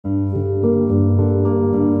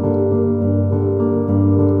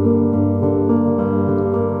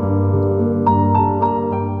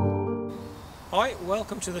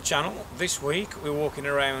to the channel. This week we're walking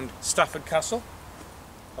around Stafford Castle.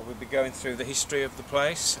 We'll be going through the history of the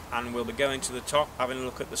place, and we'll be going to the top, having a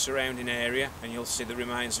look at the surrounding area, and you'll see the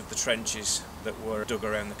remains of the trenches that were dug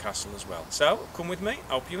around the castle as well. So come with me,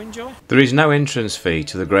 hope you enjoy. There is no entrance fee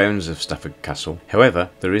to the grounds of Stafford Castle. However,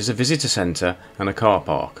 there is a visitor centre and a car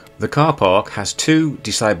park. The car park has 2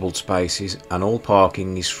 disabled spaces and all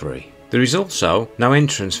parking is free. There is also no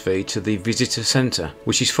entrance fee to the visitor centre,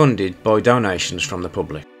 which is funded by donations from the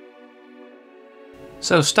public.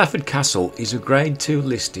 So Stafford Castle is a Grade 2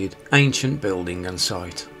 listed ancient building and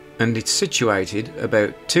site, and it's situated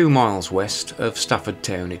about 2 miles west of Stafford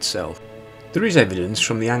town itself. There is evidence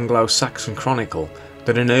from the Anglo-Saxon Chronicle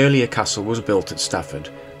that an earlier castle was built at Stafford,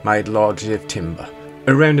 made largely of timber,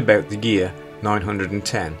 around about the year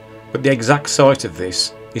 910, but the exact site of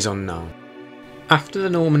this is unknown. After the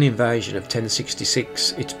Norman invasion of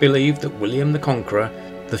 1066, it's believed that William the Conqueror,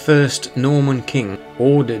 the first Norman king,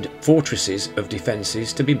 ordered fortresses of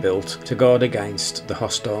defences to be built to guard against the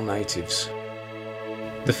hostile natives.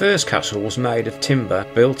 The first castle was made of timber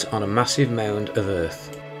built on a massive mound of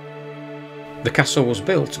earth. The castle was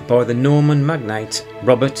built by the Norman magnate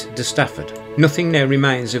Robert de Stafford. Nothing now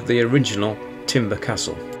remains of the original timber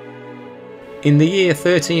castle. In the year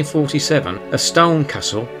 1347, a stone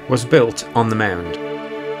castle was built on the mound.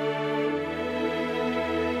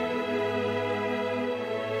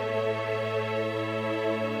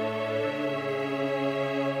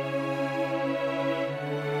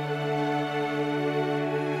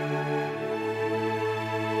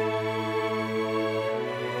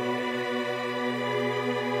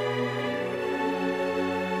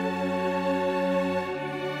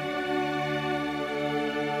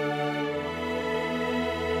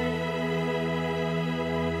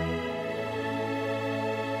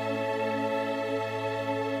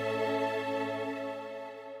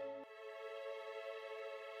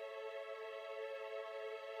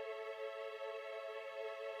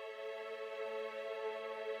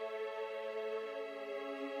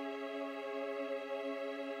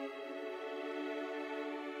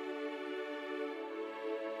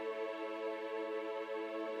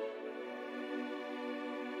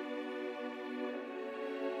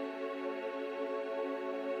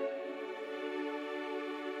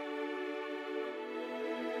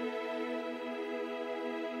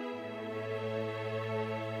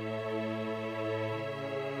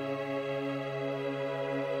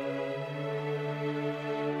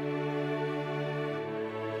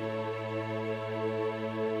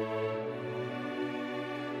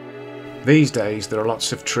 These days there are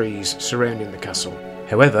lots of trees surrounding the castle.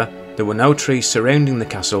 However, there were no trees surrounding the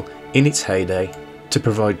castle in its heyday to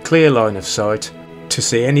provide clear line of sight to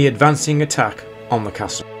see any advancing attack on the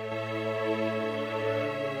castle.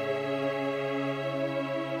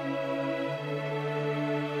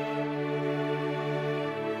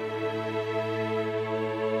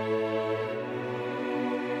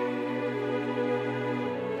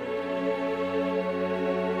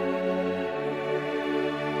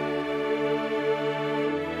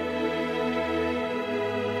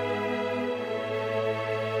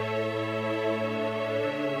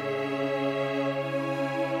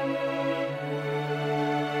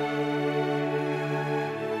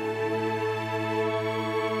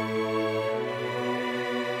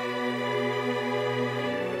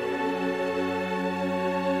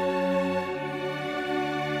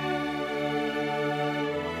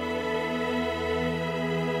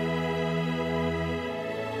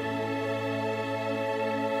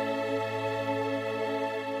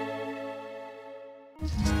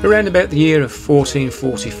 Around about the year of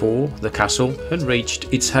 1444, the castle had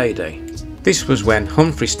reached its heyday. This was when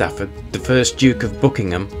Humphrey Stafford, the first Duke of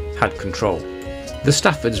Buckingham, had control. The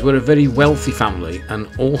Staffords were a very wealthy family and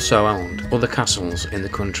also owned other castles in the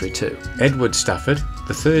country too. Edward Stafford,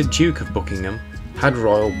 the 3rd Duke of Buckingham, had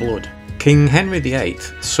royal blood. King Henry VIII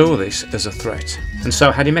saw this as a threat and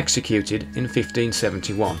so had him executed in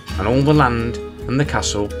 1571, and all the land and the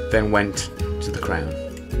castle then went to the crown.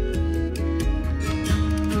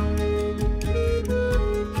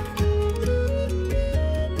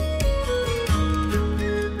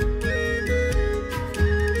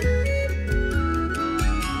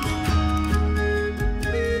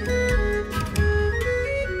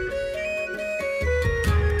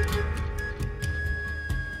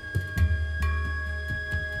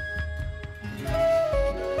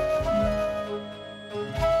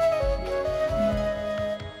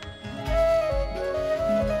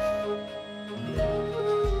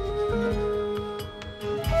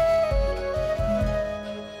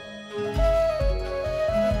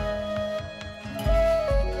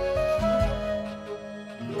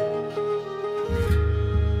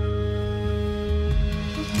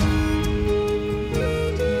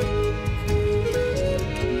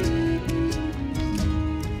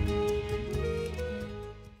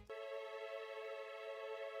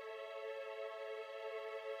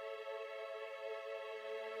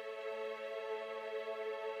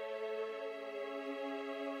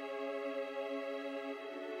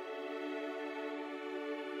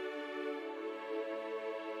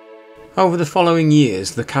 Over the following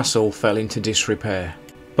years the castle fell into disrepair.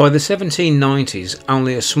 By the 1790s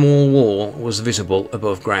only a small wall was visible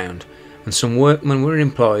above ground, and some workmen were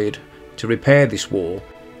employed to repair this wall,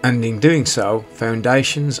 and in doing so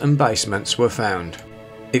foundations and basements were found.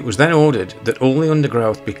 It was then ordered that all the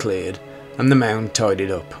undergrowth be cleared and the mound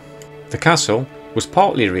tidied up. The castle was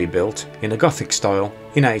partly rebuilt in a Gothic style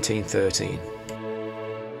in 1813.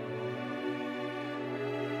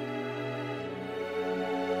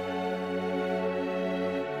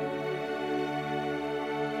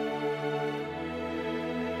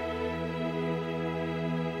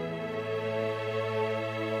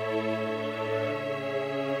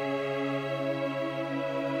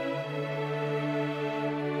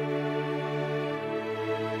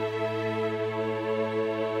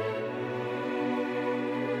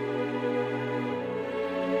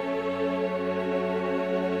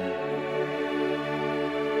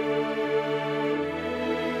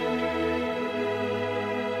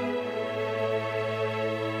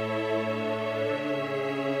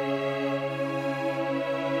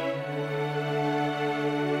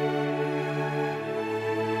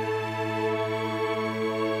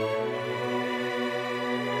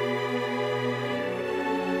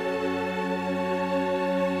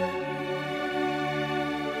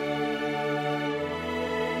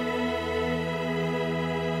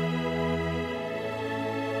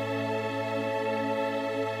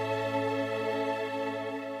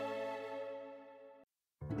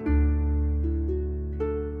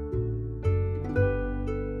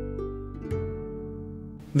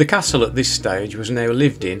 The castle at this stage was now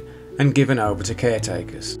lived in and given over to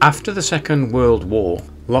caretakers. After the Second World War,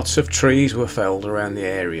 lots of trees were felled around the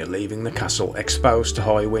area, leaving the castle exposed to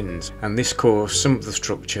high winds, and this caused some of the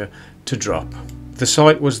structure to drop. The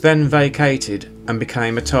site was then vacated and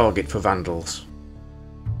became a target for vandals.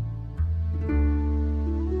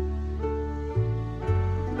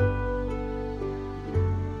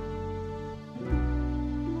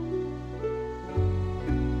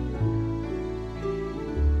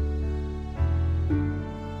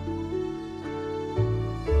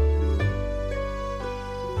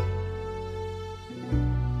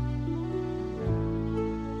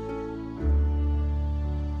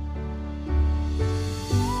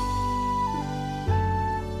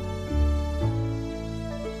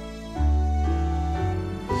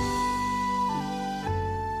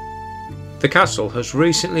 The castle has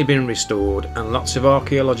recently been restored and lots of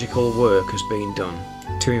archaeological work has been done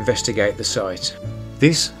to investigate the site.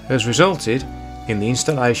 This has resulted in the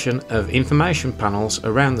installation of information panels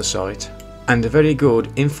around the site and a very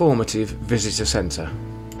good informative visitor centre.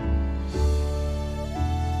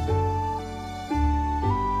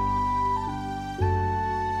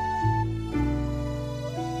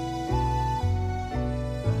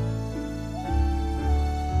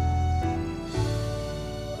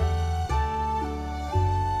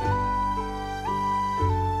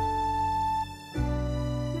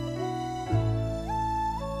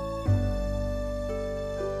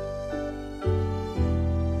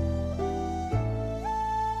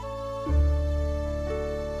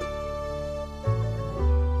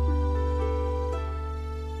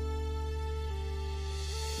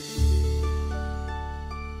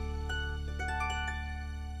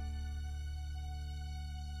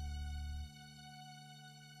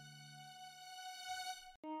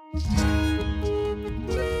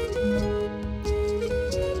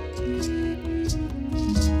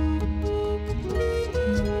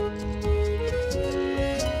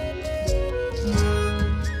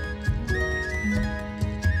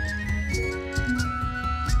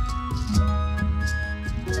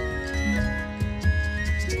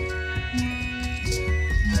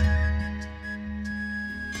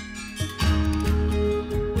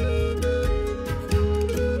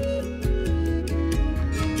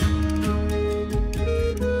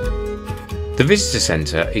 The visitor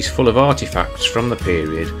centre is full of artefacts from the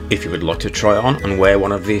period. If you would like to try on and wear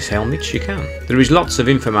one of these helmets, you can. There is lots of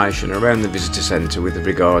information around the visitor centre with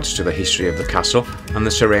regards to the history of the castle and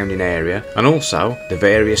the surrounding area, and also the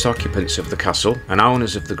various occupants of the castle and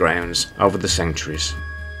owners of the grounds over the centuries.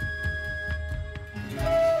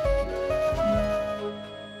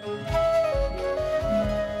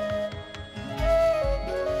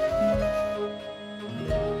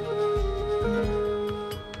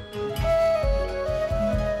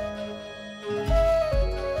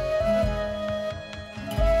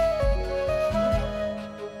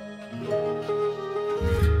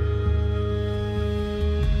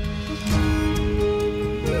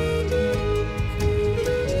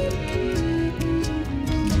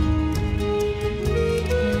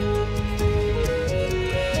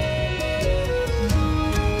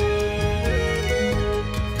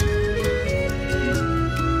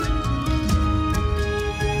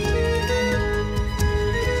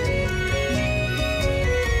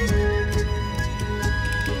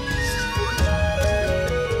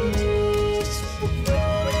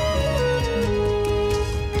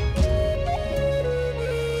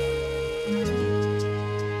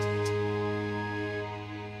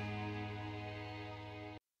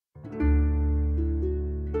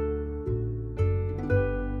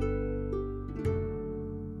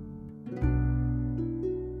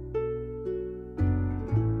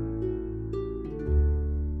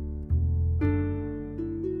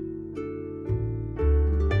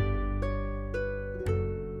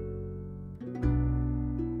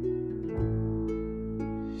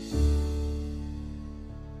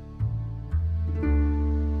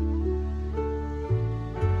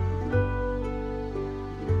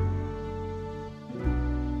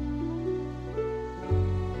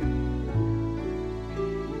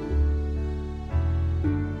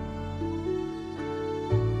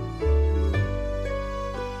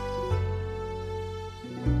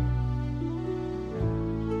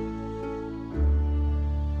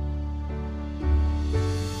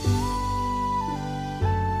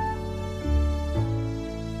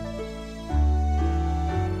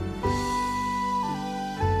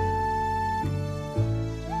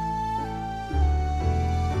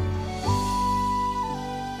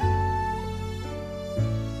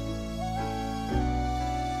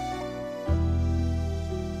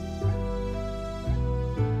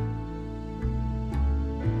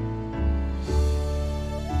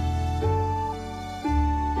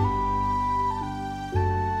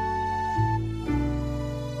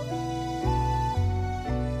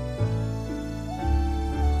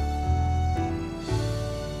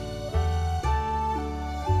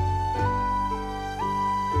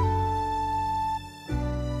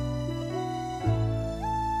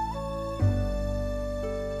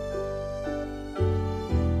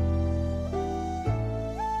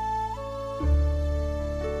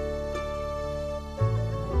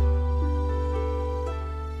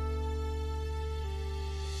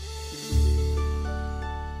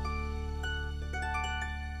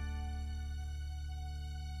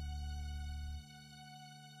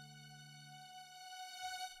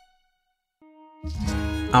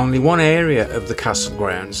 Only one area of the castle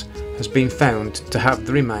grounds has been found to have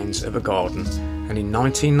the remains of a garden, and in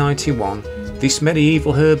 1991 this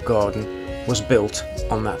medieval herb garden was built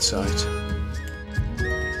on that site.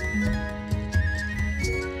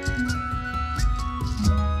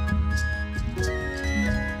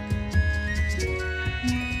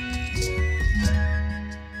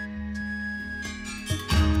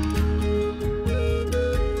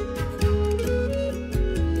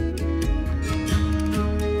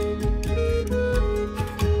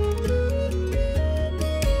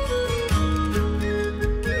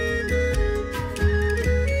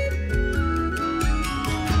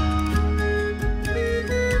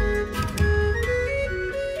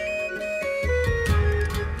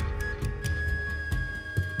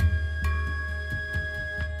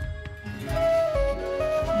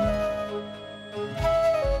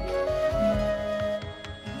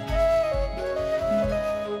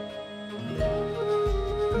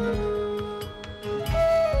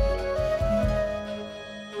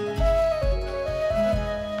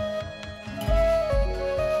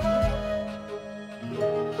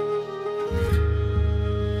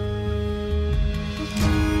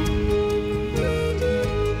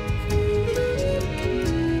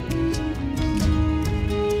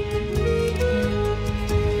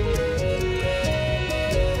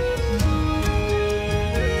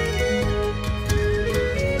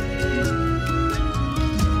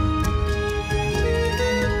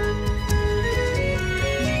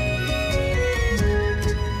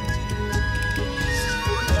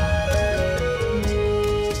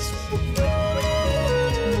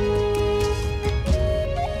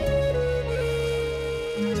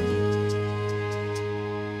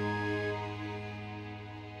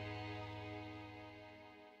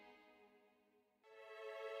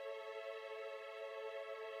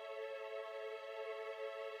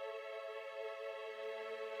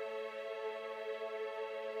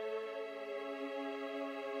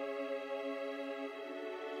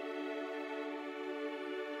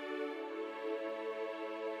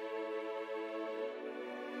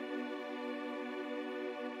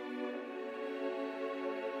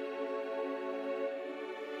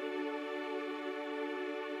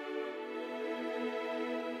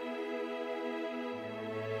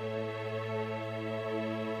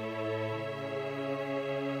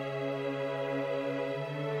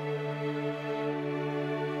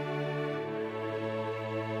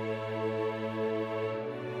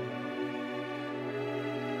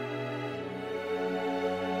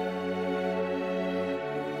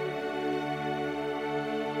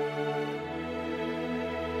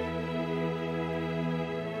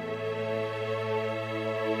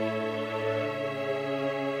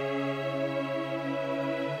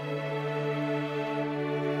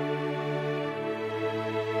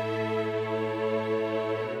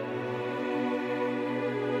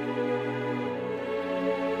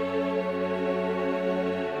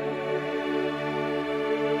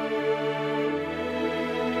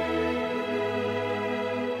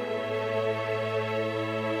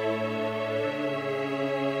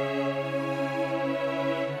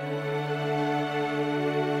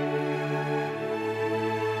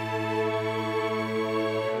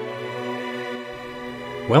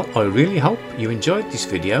 Well, I really hope you enjoyed this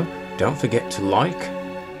video. Don't forget to like,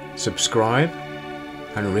 subscribe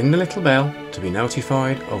and ring the little bell to be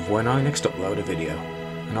notified of when I next upload a video.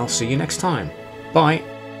 And I'll see you next time. Bye!